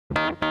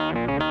Hello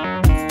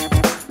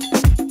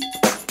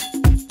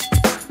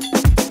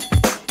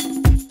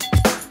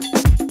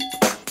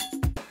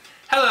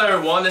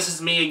everyone, this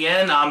is me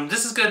again.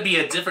 This is going to be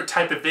a different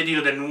type of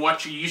video than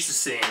what you're used to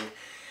seeing.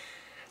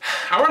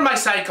 I run my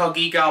site called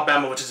Geek,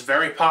 which is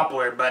very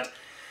popular, but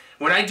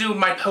when I do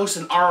my posts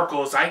and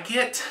articles, I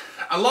get,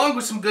 along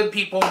with some good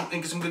people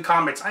and some good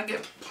comments, I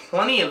get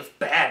plenty of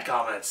bad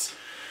comments.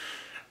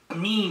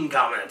 Mean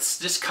comments.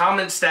 Just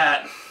comments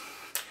that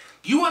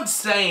you wouldn't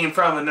say in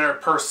front of another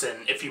person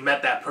if you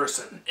met that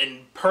person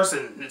in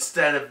person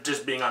instead of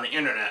just being on the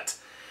internet.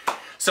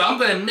 So I'm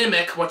going to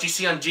mimic what you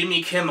see on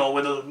Jimmy Kimmel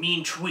with those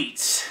mean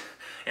tweets.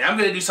 And I'm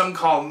going to do something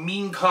called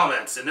Mean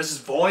Comments. And this is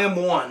volume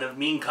 1 of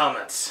Mean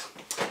Comments.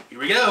 Here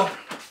we go.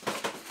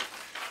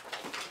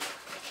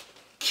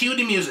 Cue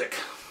the music.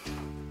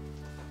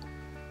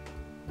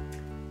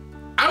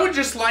 I would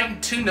just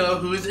like to know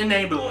who is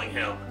enabling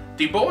him.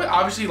 The boy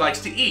obviously likes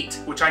to eat,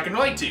 which I can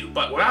relate to.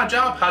 But without a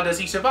job, how does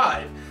he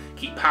survive?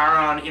 Keep power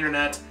on the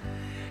internet.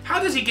 How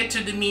does he get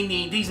to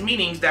these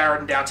meetings that are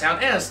in downtown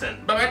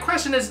Aniston? But my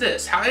question is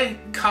this: how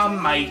come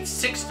my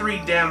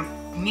 6'3"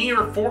 damn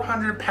near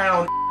 400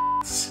 pound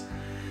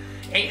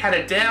ain't had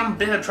a damn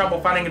bit of trouble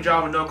finding a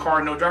job with no car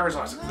and no driver's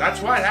license?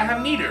 That's right, I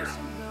have neither.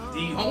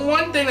 The only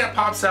one thing that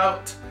pops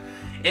out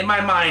in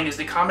my mind is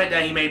the comment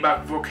that he made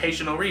about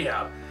vocational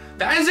rehab.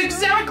 That is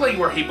exactly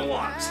where he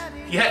belongs.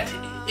 Yet,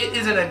 it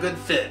isn't a good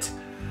fit.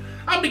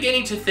 I'm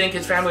beginning to think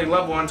his family and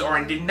loved ones are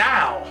in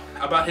denial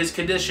about his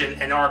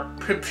condition and are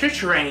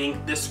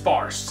perpetuating this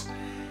farce.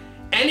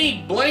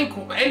 Any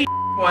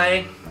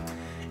way,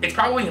 it's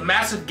probably a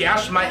massive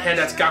gash in my head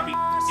that's got me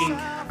thinking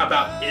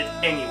about it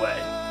anyway.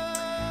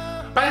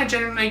 But I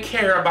genuinely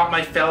care about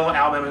my fellow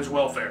Alabamans'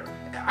 welfare.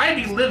 I'd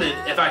be livid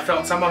if I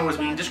felt someone was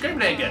being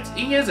discriminated against.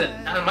 He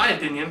isn't, not in my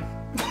opinion.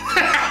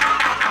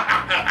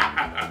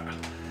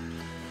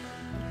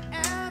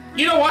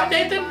 You know what,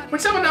 Nathan?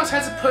 When someone else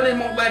has to put in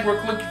more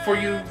legwork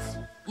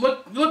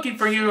looking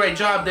for you a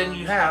job than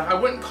you have, I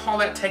wouldn't call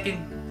that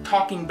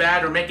talking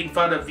bad or making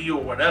fun of you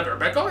or whatever.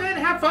 But go ahead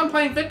and have fun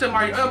playing victim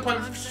while you're unemployed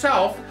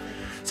yourself.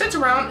 Sits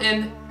around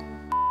and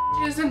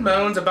and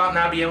moans about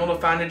not being able to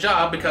find a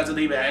job because of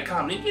the bad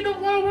economy. You don't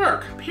want to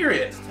work,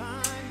 period.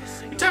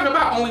 You talk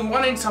about only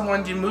wanting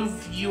someone to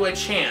move you a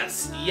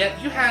chance,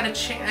 yet you had a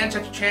chance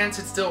after chance,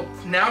 and still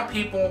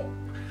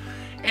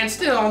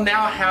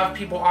now have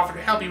people offer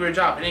to help you with a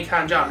job, any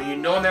kind of job, and you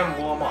know them and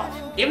blow them off.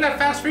 Even that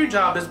fast food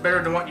job is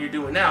better than what you're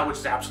doing now, which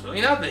is absolutely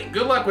nothing.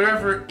 Good luck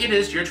whatever it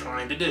is you're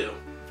trying to do.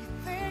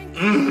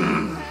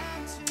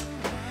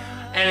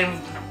 And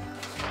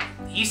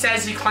he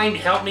says he claimed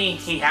to help me.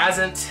 He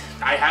hasn't.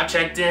 I have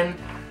checked in.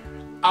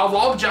 Of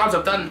all the jobs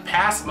I've done in the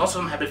past, most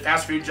of them have been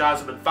fast food jobs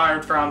I've been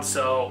fired from,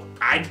 so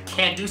I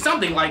can't do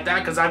something like that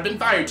because I've been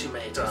fired too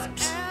many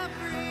times.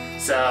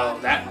 So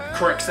that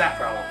corrects that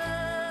problem.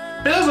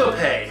 Bills will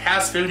pay,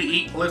 has food to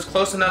eat, lives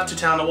close enough to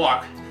town to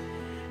walk.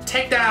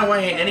 Take that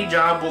away and any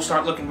job will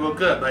start looking real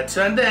good, but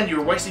until then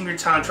you're wasting your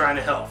time trying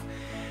to help.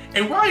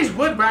 A wise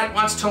wood rat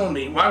once told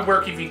me, why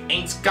work if you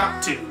ain't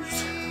got to's?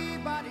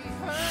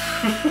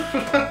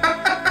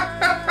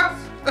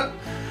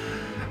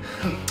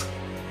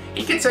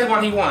 He can say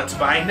what he wants,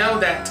 but I know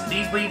that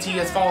these leads he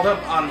has followed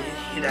up on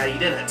that he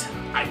didn't.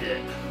 I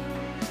did.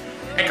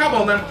 A couple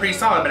of them were pretty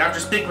solid, but after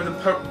speaking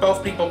with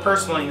both people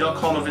personally, no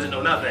call, no visit,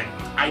 no nothing.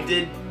 I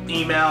did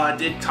email, I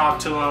did talk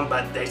to them,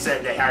 but they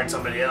said they hired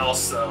somebody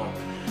else, so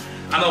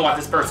I don't know what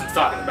this person's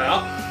talking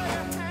about.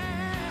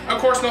 Of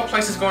course, no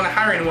place is going to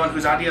hire anyone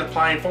whose idea of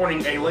applying and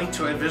forwarding a link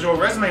to a visual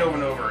resume over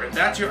and over. If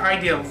that's your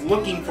idea of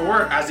looking for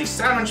work, as the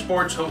Savage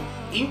Board so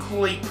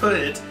equally put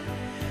it,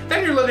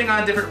 then you're living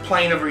on a different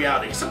plane of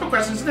reality. Simple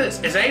question is this: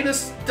 is any of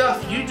this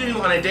stuff you do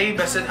on a daily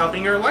basis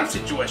helping your life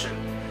situation?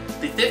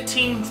 The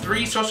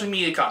 15-3 social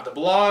media account, the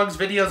blogs,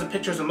 videos, and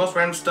pictures of most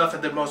random stuff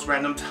at the most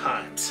random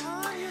times.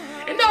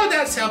 And now that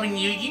that's helping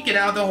you, you get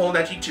out of the hole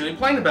that you truly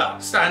complain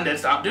about.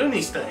 Stop doing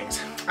these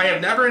things. I have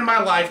never in my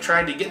life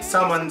tried to get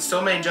someone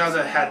so many jobs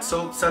that had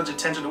such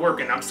attention to work,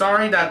 and I'm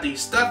sorry that the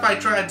stuff I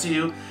tried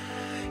to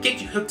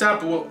get you hooked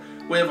up with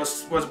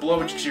was below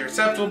what you're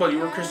acceptable, but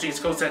your Christian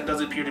skill set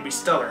does appear to be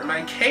stellar. In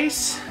any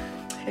case,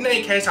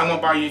 I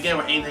won't bother you again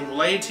with anything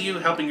related to you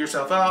helping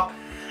yourself out,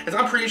 as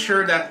I'm pretty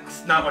sure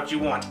that's not what you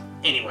want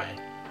anyway.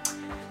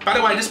 By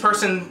the way,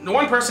 the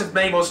one person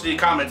made most of the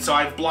comments, so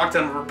I've blocked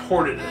them and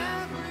reported them.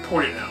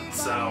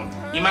 So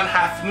you might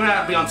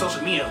not be on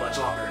social media much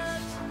longer.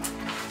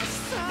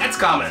 Next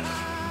comment.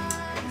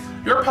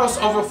 Your posts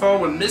overflow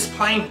with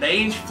misplaced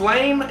beige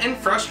flame and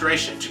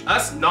frustration. To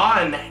us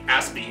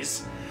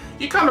non-Aspies,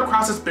 you come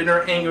across as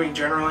bitter, angry, and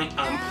generally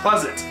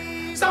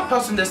unpleasant. Stop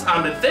posting this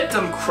I'm the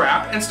victim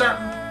crap and start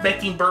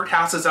making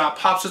birdhouses out of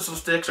popsicle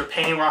sticks or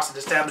painting rocks to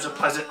establish a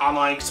pleasant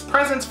online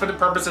presence for the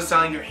purpose of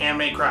selling your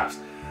handmade crafts.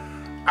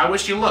 I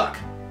wish you luck.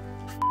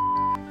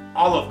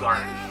 Olive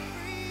Garden.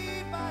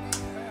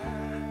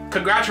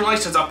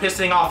 Congratulations on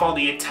pissing off all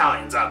the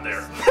Italians out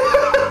there.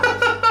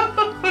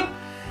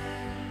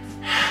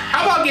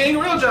 How about getting a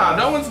real job?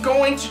 No one's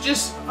going to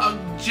just up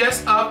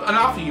and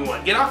offer you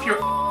one. Get off your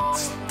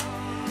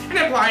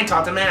and apply and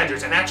talk to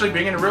managers, and actually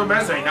bring in a real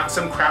resume, not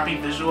some crappy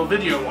visual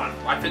video one.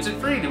 Life isn't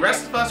free. The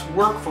rest of us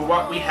work for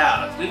what we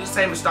have. Do the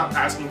same and stop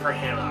asking for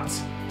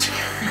handouts.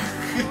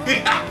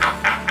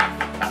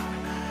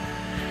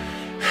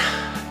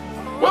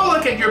 Well,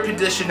 look at your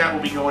petition that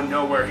will be going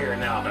nowhere here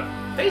now, but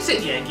face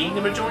it, Yankee,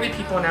 the majority of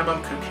people in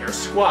Alabama could care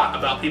squat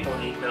about people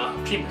needing mental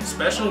treatment,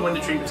 especially when the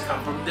treatments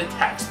come from the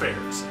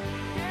taxpayers.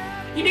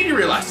 You need to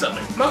realize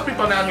something. Most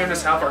people down here in the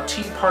South are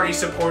Tea Party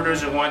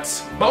supporters and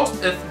wants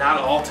most, if not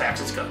all,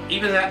 taxes cut.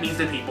 Even that means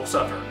that people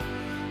suffer.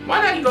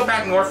 Why not you go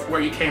back north where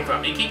you came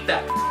from and keep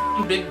that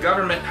big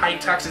government high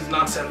taxes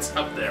nonsense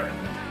up there?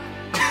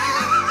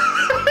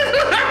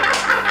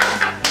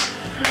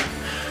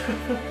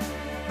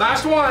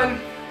 Last one.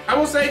 I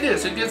will say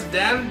this, it gets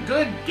damn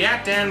good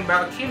goddamn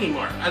about a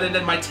anymore, other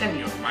than my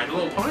tenure. My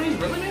Little Ponies,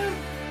 really, man?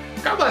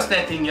 God bless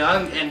Nathan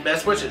Young, and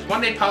best wishes. One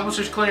day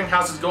Publishers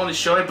Clearinghouse is going to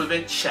show up with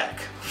a check.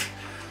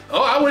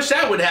 Oh, I wish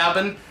that would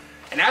happen.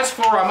 And as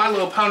for My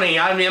Little Pony,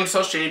 I am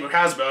associated with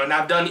Hasbro, and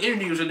I've done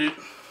interviews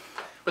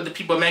with the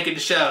people making the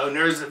show. And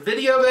there's a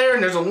video there,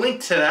 and there's a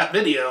link to that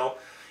video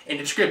in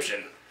the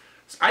description.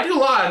 So I do a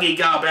lot of Geek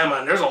Alabama,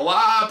 and there's a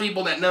lot of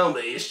people that know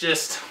me. It's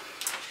just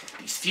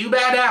these few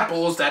bad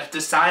apples that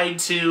decide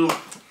to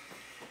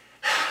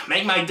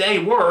make my day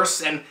worse,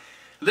 and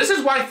this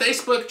is why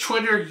Facebook,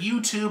 Twitter,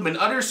 YouTube, and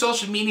other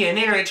social media and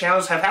internet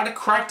channels have had to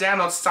crack down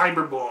on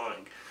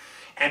cyberbullying.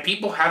 And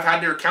people have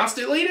had their accounts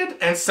deleted,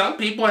 and some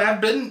people have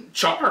been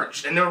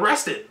charged and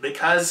arrested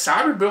because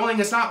cyberbullying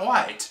is not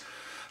white.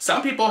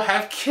 Some people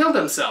have killed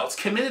themselves,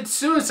 committed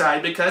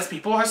suicide because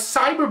people are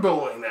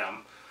cyberbullying them.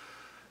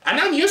 And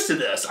I'm used to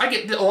this. I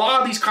get a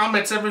lot of these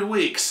comments every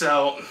week,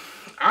 so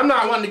I'm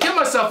not wanting to kill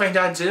myself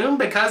anytime soon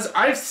because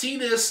I see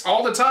this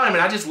all the time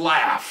and I just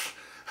laugh.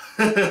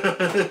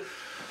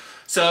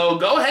 So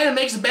go ahead and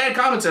make some bad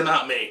comments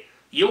about me.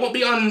 You won't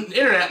be on the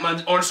internet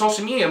much, or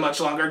social media much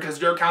longer because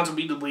your accounts will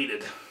be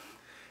deleted.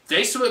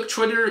 Facebook,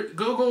 Twitter,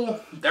 Google,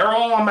 they're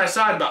all on my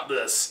side about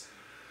this.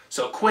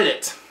 So quit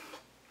it.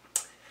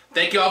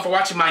 Thank you all for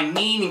watching my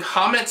mean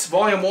comments,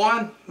 volume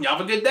 1. Y'all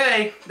have a good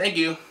day. Thank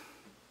you.